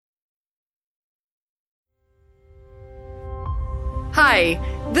Hi,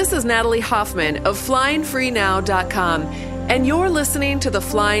 this is Natalie Hoffman of FlyingFreeNow.com, and you're listening to the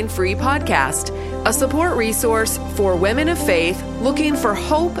Flying Free Podcast, a support resource for women of faith looking for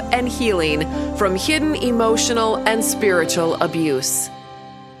hope and healing from hidden emotional and spiritual abuse.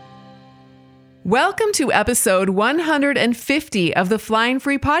 Welcome to episode 150 of the Flying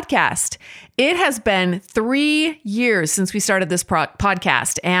Free Podcast. It has been 3 years since we started this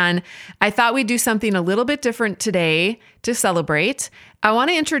podcast, and I thought we'd do something a little bit different today to celebrate. I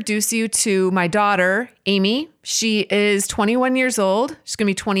want to introduce you to my daughter, Amy. She is 21 years old. She's going to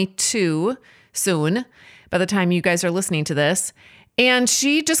be 22 soon by the time you guys are listening to this. And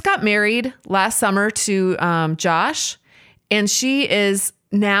she just got married last summer to Josh, and she is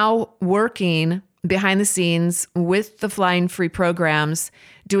now working behind the scenes with the Flying Free programs,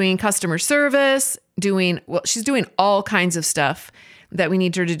 doing customer service, she's doing all kinds of stuff that we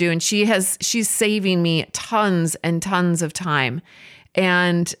need her to do. And she's saving me tons and tons of time.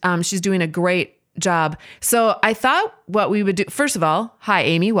 And she's doing a great job. So I thought what we would do, first of all, hi,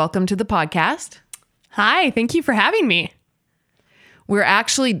 Amy, welcome to the podcast. Hi, thank you for having me. We're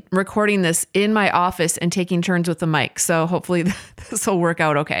actually recording this in my office and taking turns with the mic. So hopefully this will work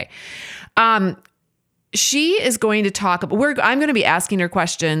out okay. She is going to talk about, I'm going to be asking her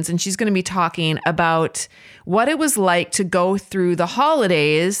questions, and she's going to be talking about what it was like to go through the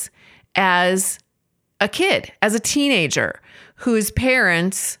holidays as a kid, as a teenager whose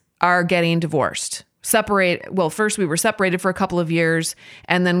parents are getting divorced. First we were separated for a couple of years,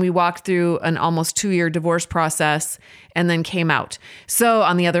 and then we walked through an almost 2-year divorce process and then came out. So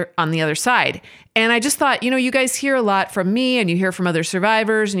on the other side. And I just thought, you guys hear a lot from me, and you hear from other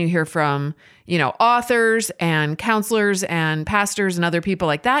survivors, and you hear from, authors and counselors and pastors and other people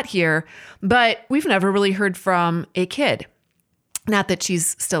like that here, but we've never really heard from a kid. Not that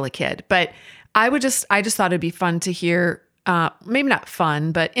she's still a kid, but I just thought it'd be fun to hear. Maybe not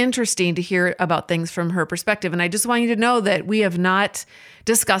fun, but interesting to hear about things from her perspective. And I just want you to know that we have not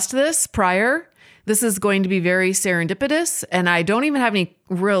discussed this prior. This is going to be very serendipitous, and I don't even have any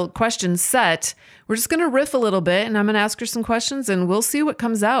real questions set. We're just going to riff a little bit, and I'm going to ask her some questions, and we'll see what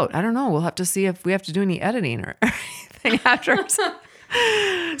comes out. I don't know. We'll have to see if we have to do any editing or anything afterwards.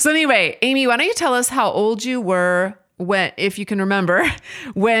 So anyway, Amy, why don't you tell us how old you were if you can remember,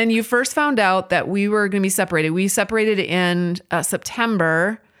 when you first found out that we were going to be separated. We separated in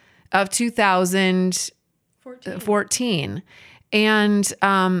September of 2014. And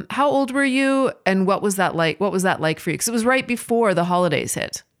how old were you, and what was that like? What was that like for you? Because it was right before the holidays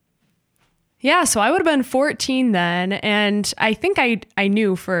hit. Yeah, so I would have been 14 then, and I think I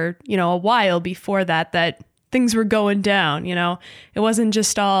knew for, a while before that things were going down, It wasn't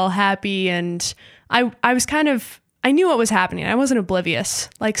just all happy, and I was I knew what was happening. I wasn't oblivious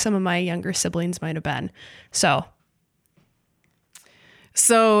like some of my younger siblings might have been. So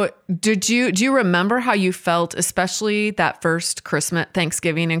do you remember how you felt, especially that first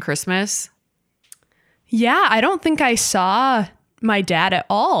Thanksgiving and Christmas? Yeah, I don't think I saw my dad at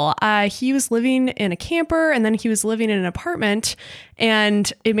all. He was living in a camper, and then he was living in an apartment,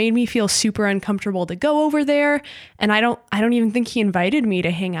 and it made me feel super uncomfortable to go over there. And I don't even think he invited me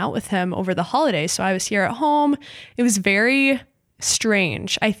to hang out with him over the holidays. So I was here at home. It was very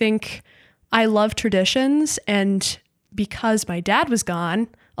strange. I think I love traditions, and because my dad was gone,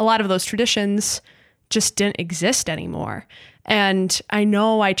 a lot of those traditions just didn't exist anymore. And I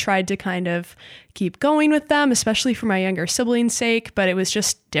know I tried to kind of keep going with them, especially for my younger siblings' sake, but it was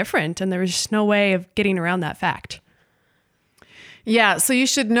just different, and there was just no way of getting around that fact. Yeah, so you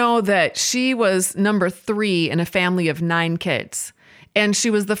should know that she was number 3 in a family of 9 kids, and she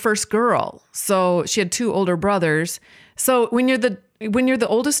was the first girl. So she had 2 older brothers. So when you're the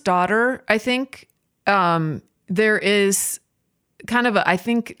oldest daughter, I think there is kind of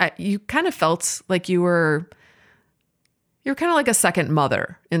you kind of felt like you're kind of like a second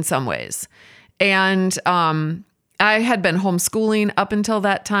mother in some ways. And I had been homeschooling up until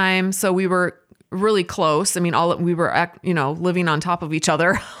that time, so we were really close. I mean, we were living on top of each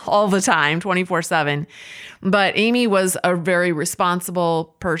other all the time, 24/7. But Amy was a very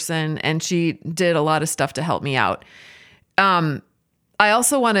responsible person, and she did a lot of stuff to help me out. I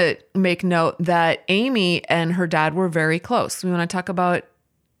also want to make note that Amy and her dad were very close. We want to talk about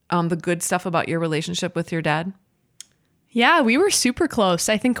the good stuff about your relationship with your dad. Yeah, we were super close.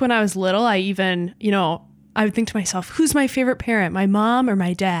 I think when I was little, I even, I would think to myself, who's my favorite parent, my mom or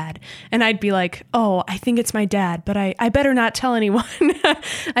my dad? And I'd be like, oh, I think it's my dad, but I better not tell anyone.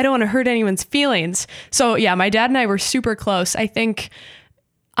 I don't want to hurt anyone's feelings. So yeah, my dad and I were super close. I think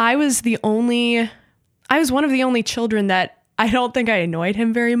I was one of the only children that I don't think I annoyed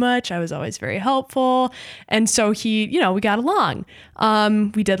him very much. I was always very helpful. And so he, we got along.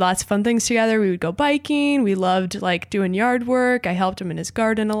 We did lots of fun things together. We would go biking. We loved like doing yard work. I helped him in his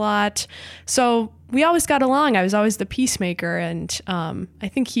garden a lot. So we always got along. I was always the peacemaker. And I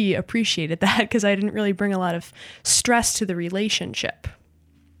think he appreciated that because I didn't really bring a lot of stress to the relationship.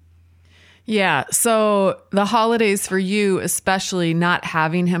 Yeah. So the holidays for you, especially not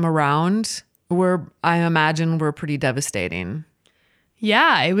having him around, I imagine were pretty devastating.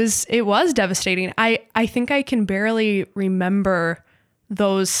 Yeah, it was devastating. I think I can barely remember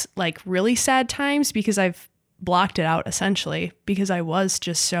those like really sad times because I've blocked it out essentially because I was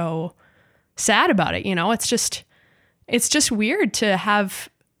just so sad about it. It's just weird to have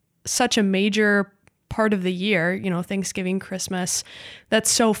such a major part of the year, Thanksgiving, Christmas,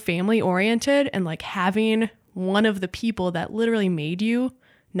 that's so family oriented, and like having one of the people that literally made you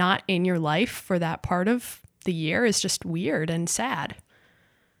not in your life for that part of the year is just weird and sad.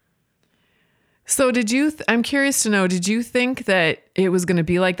 So I'm curious to know, did you think that it was going to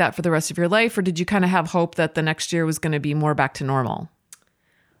be like that for the rest of your life, or did you kind of have hope that the next year was going to be more back to normal?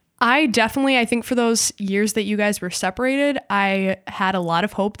 I think for those years that you guys were separated, I had a lot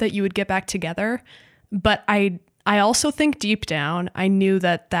of hope that you would get back together. But I also think deep down, I knew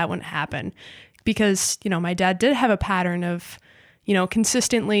that wouldn't happen because, my dad did have a pattern of,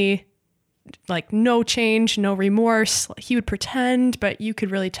 consistently like no change, no remorse. He would pretend, but you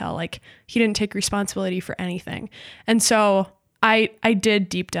could really tell like he didn't take responsibility for anything. And so I did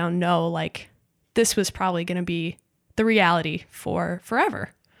deep down know like this was probably going to be the reality for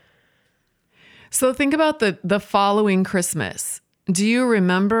forever. So think about the following Christmas. Do you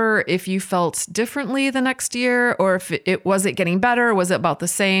remember if you felt differently the next year, or if was it getting better? Was it about the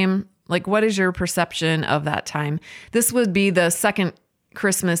same? Like, what is your perception of that time? This would be the second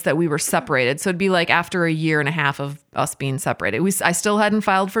Christmas that we were separated. So it'd be like after a year and a half of us being separated. I still hadn't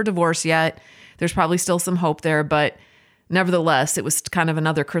filed for divorce yet. There's probably still some hope there, but nevertheless, it was kind of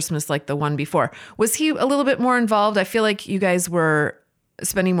another Christmas like the one before. Was he a little bit more involved? I feel like you guys were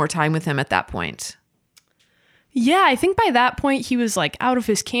spending more time with him at that point. Yeah, I think by that point he was like out of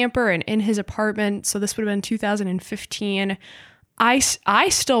his camper and in his apartment. So this would have been 2015. I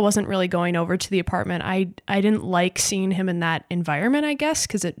still wasn't really going over to the apartment. I didn't like seeing him in that environment, I guess,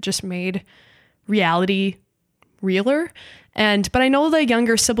 because it just made reality realer. But I know the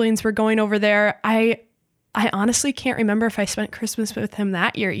younger siblings were going over there. I honestly can't remember if I spent Christmas with him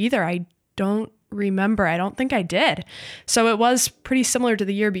that year either. I don't remember. I don't think I did. So it was pretty similar to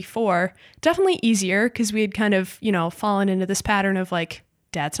the year before. Definitely easier because we had kind of, fallen into this pattern of like,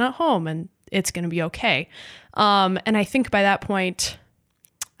 Dad's not home and it's going to be okay. And I think by that point,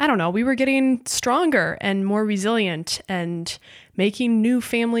 I don't know, we were getting stronger and more resilient and making new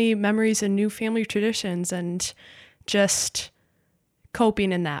family memories and new family traditions and just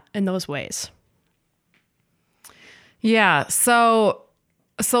coping in those ways. Yeah. So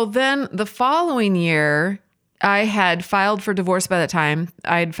then the following year, I had filed for divorce by that time.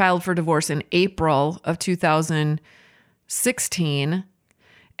 I had filed for divorce in April of 2016.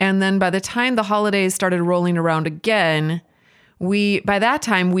 And then by the time the holidays started rolling around again, by that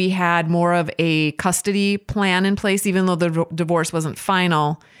time we had more of a custody plan in place, even though the divorce wasn't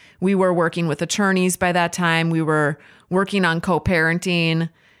final. We were working with attorneys by that time. We were working on co-parenting,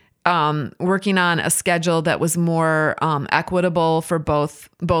 working on a schedule that was more equitable for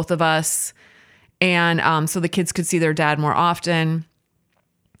both of us. And so the kids could see their dad more often.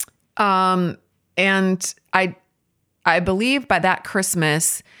 And I believe by that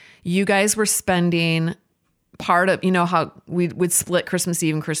Christmas, you guys were spending part of, how we would split Christmas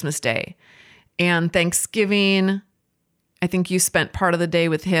Eve and Christmas Day. And Thanksgiving, I think you spent part of the day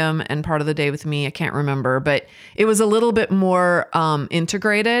with him and part of the day with me. I can't remember, but it was a little bit more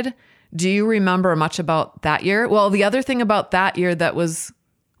integrated. Do you remember much about that year? Well, the other thing about that year that was,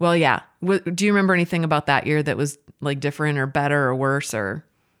 well, yeah. Do you remember anything about that year that was like different or better or worse or?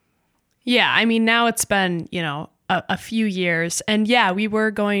 Yeah. I mean, now it's been, a few years. And yeah, we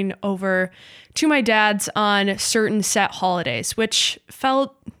were going over to my dad's on certain set holidays, which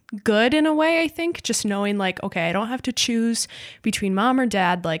felt good in a way, I think, just knowing like, okay, I don't have to choose between mom or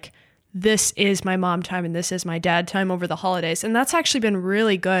dad. Like, this is my mom time and this is my dad time over the holidays. And that's actually been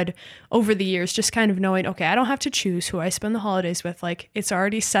really good over the years, just kind of knowing, okay, I don't have to choose who I spend the holidays with. Like, it's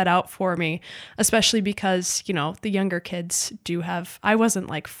already set out for me, especially because, the younger kids I wasn't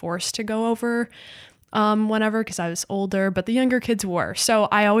like forced to go over whenever because I was older, but the younger kids were. So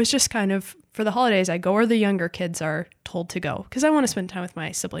I always just kind of, for the holidays, I go where the younger kids are told to go because I want to spend time with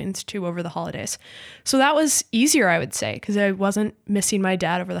my siblings too over the holidays. So that was easier, I would say, because I wasn't missing my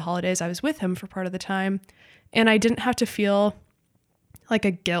dad over the holidays. I was with him for part of the time. And I didn't have to feel like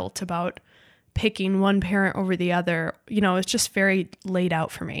a guilt about picking one parent over the other. It's just very laid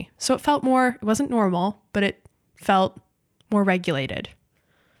out for me. So it wasn't normal, but it felt more regulated.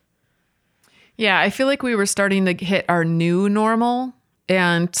 Yeah, I feel like we were starting to hit our new normal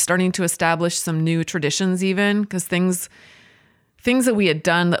and starting to establish some new traditions even, because things that we had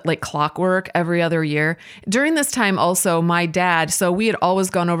done that like clockwork every other year. During this time also, my dad, so we had always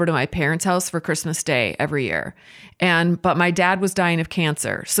gone over to my parents' house for Christmas Day every year. But my dad was dying of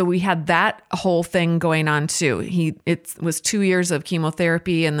cancer. So we had that whole thing going on too. It was 2 years of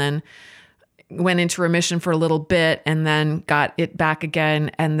chemotherapy and then went into remission for a little bit and then got it back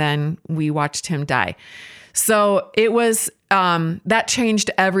again. And then we watched him die. So it was, that changed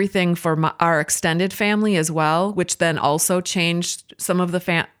everything for our extended family as well, which then also changed some of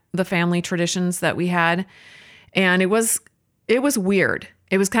the family traditions that we had. And it was weird.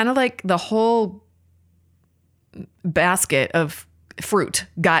 It was kind of like the whole basket of fruit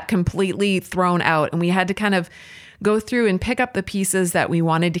got completely thrown out, and we had to kind of go through and pick up the pieces that we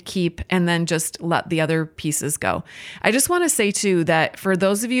wanted to keep and then just let the other pieces go. I just want to say too that for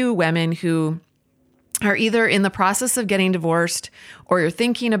those of you women who are either in the process of getting divorced, or you're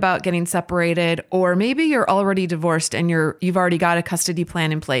thinking about getting separated, or maybe you're already divorced and you've already got a custody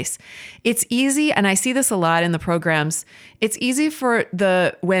plan in place. It's easy, and I see this a lot in the programs, it's easy for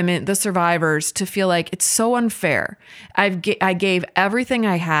the women, the survivors, to feel like it's so unfair. I gave everything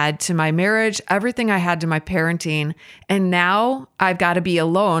I had to my marriage, everything I had to my parenting, and now I've got to be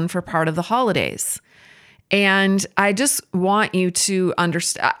alone for part of the holidays. And I just want you to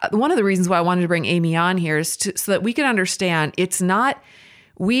understand, one of the reasons why I wanted to bring Amy on here is so that we can understand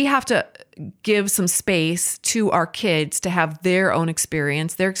we have to give some space to our kids to have their own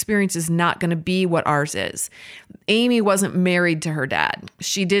experience. Their experience is not going to be what ours is. Amy wasn't married to her dad.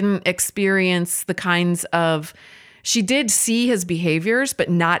 She didn't experience she did see his behaviors, but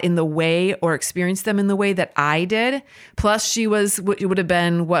not in the way or experience them in the way that I did. Plus she would have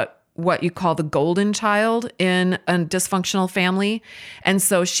been what you call the golden child in a dysfunctional family. And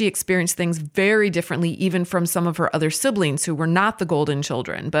so she experienced things very differently, even from some of her other siblings who were not the golden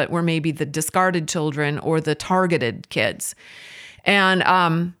children, but were maybe the discarded children or the targeted kids.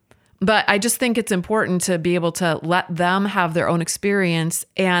 And, but I just think it's important to be able to let them have their own experience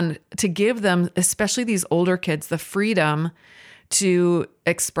and to give them, especially these older kids, the freedom to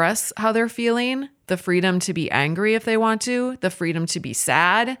express how they're feeling, the freedom to be angry if they want to, the freedom to be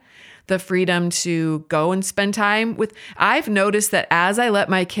sad, the freedom to go and spend time with. I've noticed that as I let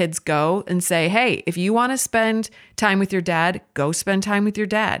my kids go and say, hey, if you want to spend time with your dad, go spend time with your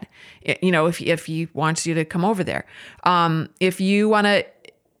dad. If he wants you to come over there. If you want to,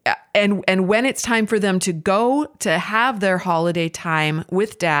 and when it's time for them to go to have their holiday time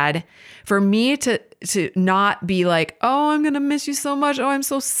with dad, for me to not be like, oh, I'm going to miss you so much. Oh, I'm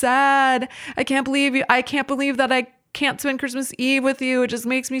so sad. I can't believe you. I can't believe that I can't spend Christmas Eve with you. It just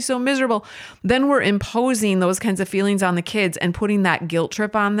makes me so miserable. Then we're imposing those kinds of feelings on the kids and putting that guilt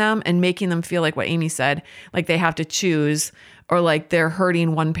trip on them and making them feel like what Amy said, like they have to choose, or like they're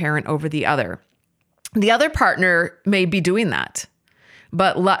hurting one parent over the other. The other partner may be doing that,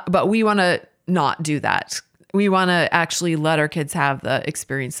 but we want to not do that. We want to actually let our kids have the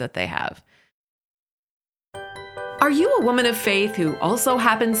experience that they have. Are you a woman of faith who also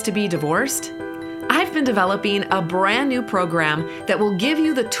happens to be divorced? I've been developing a brand new program that will give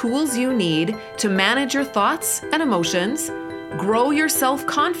you the tools you need to manage your thoughts and emotions, grow your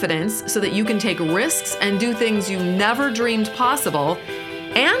self-confidence so that you can take risks and do things you never dreamed possible,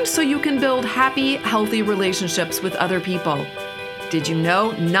 and so you can build happy, healthy relationships with other people. Did you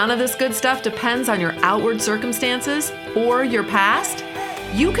know none of this good stuff depends on your outward circumstances or your past?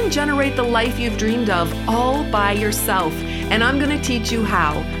 You can generate the life you've dreamed of all by yourself, and I'm going to teach you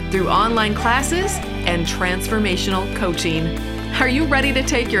how through online classes and transformational coaching. Are you ready to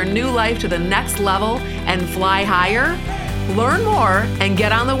take your new life to the next level and fly higher? Learn more and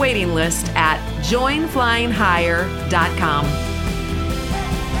get on the waiting list at joinflyinghigher.com.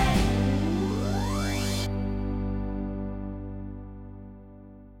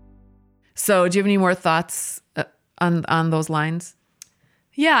 So, do you have any more thoughts on those lines?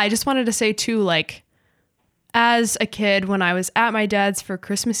 Yeah, I just wanted to say too, like, as a kid, when I was at my dad's for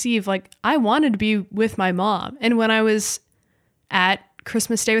Christmas Eve, like, I wanted to be with my mom. And when I was at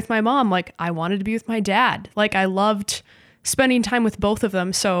Christmas Day with my mom, like, I wanted to be with my dad. Like, I loved spending time with both of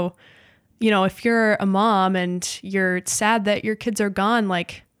them. So, if you're a mom and you're sad that your kids are gone,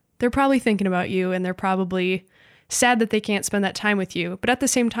 like, they're probably thinking about you, and they're probably sad that they can't spend that time with you. But at the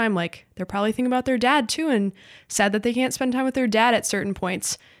same time, like, they're probably thinking about their dad too, and sad that they can't spend time with their dad at certain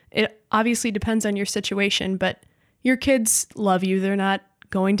points. it obviously depends on your situation, but your kids love you. They're not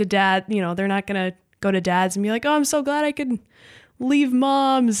going to dad, they're not going to go to dad's and be like, oh, I'm so glad I could leave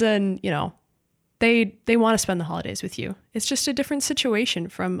mom's. And, they want to spend the holidays with you. It's just a different situation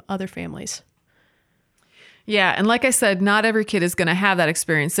from other families. Yeah. And like I said, not every kid is going to have that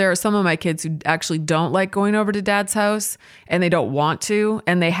experience. There are some of my kids who actually don't like going over to dad's house, and they don't want to,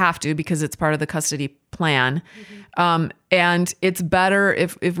 and they have to because it's part of the custody plan. And it's better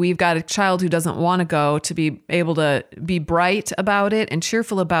if we've got a child who doesn't want to go, to be able to be bright about it and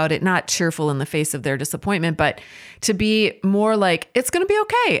cheerful about it, not cheerful in the face of their disappointment, but to be more like, it's going to be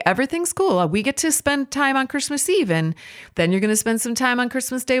okay. Everything's cool. We get to spend time on Christmas Eve, and then you're going to spend some time on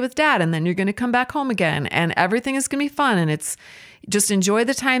Christmas Day with dad, and then you're going to come back home again, and everything is going to be fun. And it's just enjoy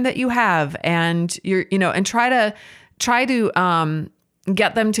the time that you have, and and try to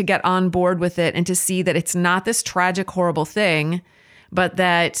get them to get on board with it and to see that it's not this tragic, horrible thing, but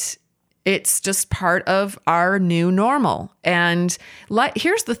that it's just part of our new normal. And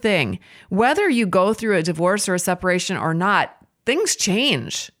here's the thing, whether you go through a divorce or a separation or not, things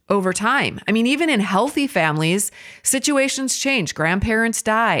change over time. I mean, even in healthy families, situations change. Grandparents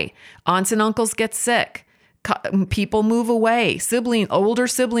die, aunts and uncles get sick, people move away, older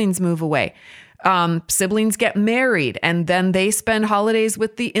siblings move away. Siblings get married, and then they spend holidays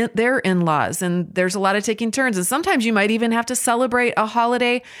with their in-laws, and there's a lot of taking turns. And sometimes you might even have to celebrate a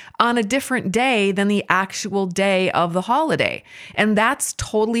holiday on a different day than the actual day of the holiday. And that's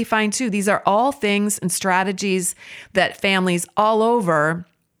totally fine too. These are all things and strategies that families all over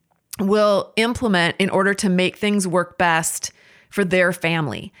will implement in order to make things work best for their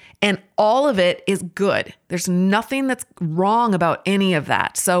family. And all of it is good. There's nothing that's wrong about any of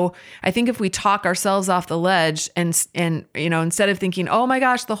that. So I think if we talk ourselves off the ledge and instead of thinking, oh my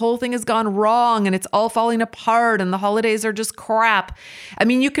gosh, the whole thing has gone wrong and it's all falling apart and the holidays are just crap. I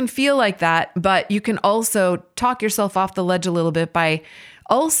mean, you can feel like that, but you can also talk yourself off the ledge a little bit by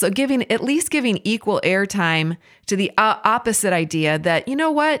also giving equal airtime to the opposite idea that, you know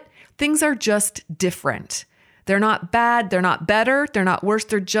what, things are just different. They're not bad, they're not better, they're not worse,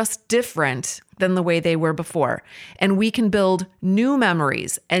 they're just different than the way they were before. And we can build new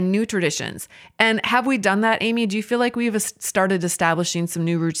memories and new traditions. And have we done that, Amy? Do you feel like we've started establishing some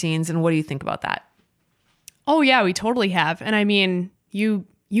new routines? And what do you think about that? Oh yeah, we totally have. And I mean, you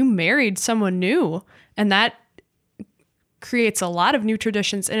married someone new, and that creates a lot of new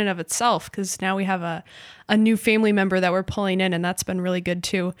traditions in and of itself, because now we have a new family member that we're pulling in, and that's been really good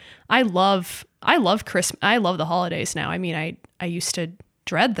too. I love Christmas. I love the holidays now. I mean, I used to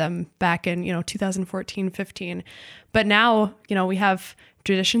dread them back in, 2014, 15, but now, we have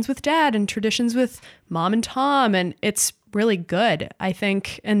traditions with dad and traditions with mom and Tom, and it's really good, I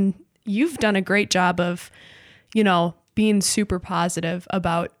think. And you've done a great job of, being super positive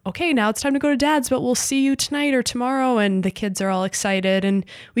about, okay, now it's time to go to dad's, but we'll see you tonight or tomorrow. And the kids are all excited, and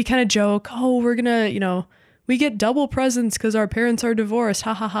we kind of joke, oh, we're going to, we get double presents because our parents are divorced.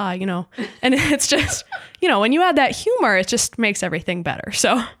 Ha ha ha, and it's just, when you add that humor, it just makes everything better.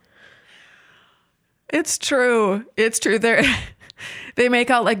 So it's true. It's true. They make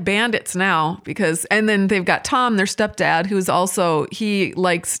out like bandits now and then they've got Tom, their stepdad, who's also, he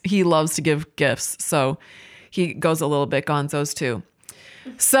loves to give gifts. So he goes a little bit gonzos too.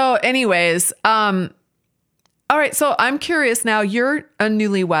 So anyways, all right. So I'm curious now, you're a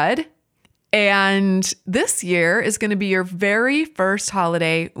newlywed, and this year is going to be your very first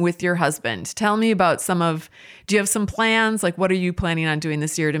holiday with your husband. Tell me about do you have some plans? Like, what are you planning on doing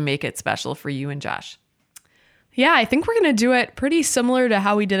this year to make it special for you and Josh? Yeah, I think we're going to do it pretty similar to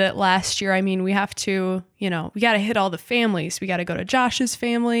how we did it last year. I mean, we have to, we got to hit all the families. We got to go to Josh's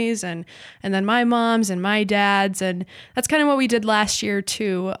families and then my mom's and my dad's. And that's kind of what we did last year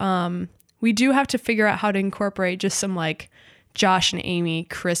too. We do have to figure out how to incorporate just some like Josh and Amy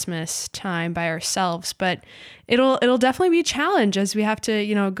Christmas time by ourselves, but it'll definitely be a challenge as we have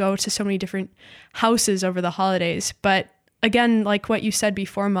to, go to so many different houses over the holidays. But again, like what you said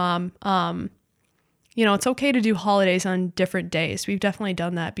before, Mom, it's okay to do holidays on different days. We've definitely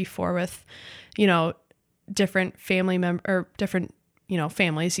done that before with, different family or different,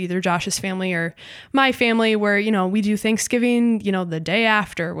 families, either Josh's family or my family, where, we do Thanksgiving, the day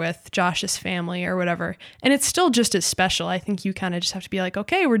after with Josh's family or whatever. And it's still just as special. I think you kind of just have to be like,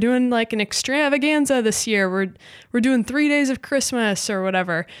 okay, we're doing like an extravaganza this year. We're doing 3 days of Christmas or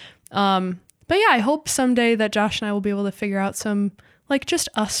whatever. But yeah, I hope someday that Josh and I will be able to figure out some like just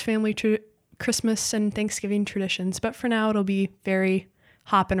us family Christmas and Thanksgiving traditions. But for now, it'll be very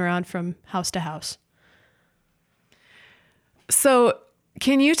hopping around from house to house. So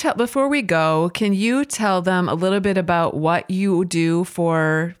Can you tell, before we go, can you tell them a little bit about what you do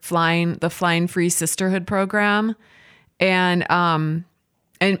for the Flying Free Sisterhood program? And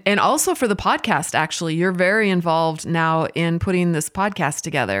also for the podcast, actually, you're very involved now in putting this podcast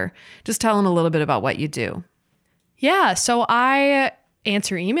together. Just tell them a little bit about what you do. Yeah, so I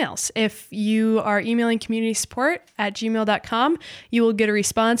answer emails. If you are emailing communitysupport@gmail.com, you will get a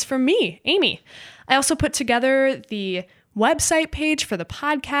response from me, Amy. I also put together the website page for the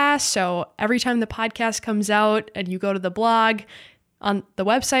podcast. So every time the podcast comes out and you go to the blog on the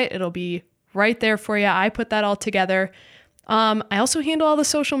website, it'll be right there for you. I put that all together. I also handle all the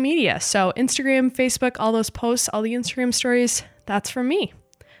social media. So Instagram, Facebook, all those posts, all the Instagram stories, that's from me.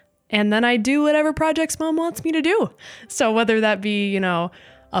 And then I do whatever projects Mom wants me to do. So whether that be,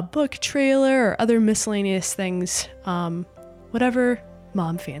 a book trailer or other miscellaneous things, whatever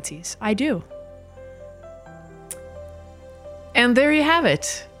Mom fancies, I do. And there you have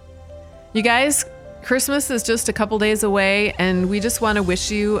it. You guys, Christmas is just a couple days away, and we just want to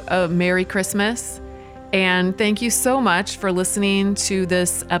wish you a Merry Christmas. And thank you so much for listening to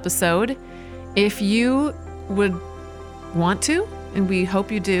this episode. If you would want to, and we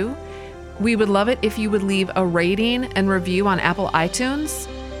hope you do, we would love it if you would leave a rating and review on Apple iTunes.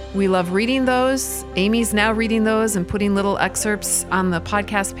 We love reading those. Amy's now reading those and putting little excerpts on the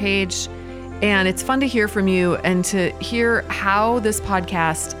podcast page. And it's fun to hear from you and to hear how this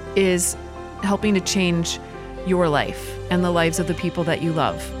podcast is helping to change your life and the lives of the people that you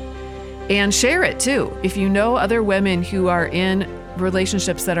love. And share it too. If you know other women who are in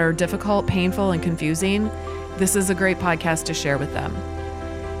relationships that are difficult, painful, and confusing, this is a great podcast to share with them.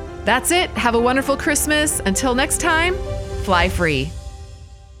 That's it. Have a wonderful Christmas. Until next time, fly free.